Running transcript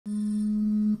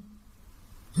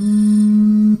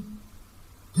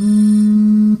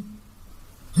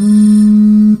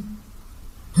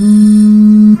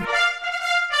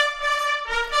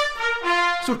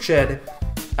succede?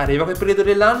 Arriva quel periodo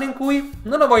dell'anno in cui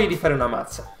non ho voglia di fare una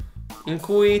mazza, in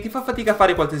cui ti fa fatica a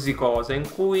fare qualsiasi cosa, in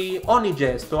cui ogni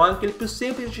gesto, anche il più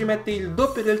semplice, ci mette il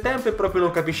doppio del tempo e proprio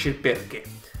non capisci il perché.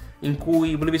 In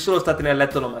cui volevi solo startene a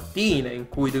letto la mattina, in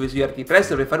cui dovevi svegliarti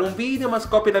presto per fare un video ma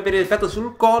scopri di avere il fiato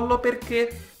sul collo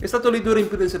perché è stato lì 2 ore in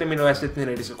più del nemmeno essere te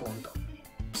ne reso conto.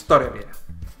 Storia vera.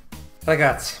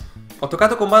 Ragazzi, ho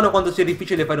toccato con mano quando sia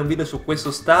difficile fare un video su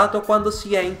questo stato quando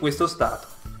si è in questo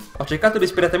stato. Ho cercato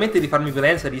disperatamente di farmi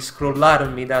violenza, di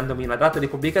scrollarmi dandomi una data di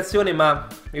pubblicazione, ma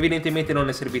evidentemente non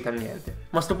è servita a niente.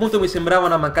 Ma a sto punto mi sembrava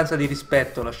una mancanza di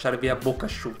rispetto lasciarvi a bocca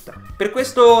asciutta. Per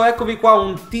questo eccovi qua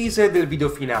un teaser del video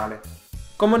finale.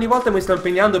 Come ogni volta mi sto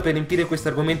impegnando per riempire questo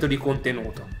argomento di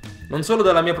contenuto. Non solo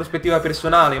dalla mia prospettiva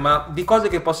personale, ma di cose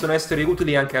che possono essere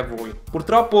utili anche a voi.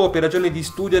 Purtroppo, per ragioni di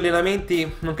studio e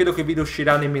allenamenti, non credo che il video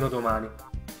uscirà nemmeno domani.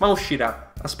 Ma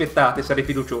uscirà, aspettate, sarete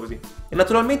fiduciosi. E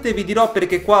naturalmente vi dirò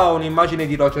perché qua ho un'immagine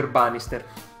di Roger Bannister.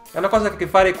 È una cosa che ha a che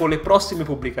fare con le prossime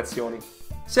pubblicazioni.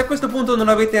 Se a questo punto non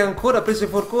avete ancora preso i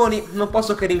forconi, non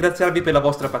posso che ringraziarvi per la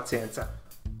vostra pazienza.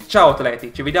 Ciao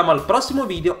atleti, ci vediamo al prossimo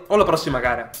video o alla prossima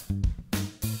gara.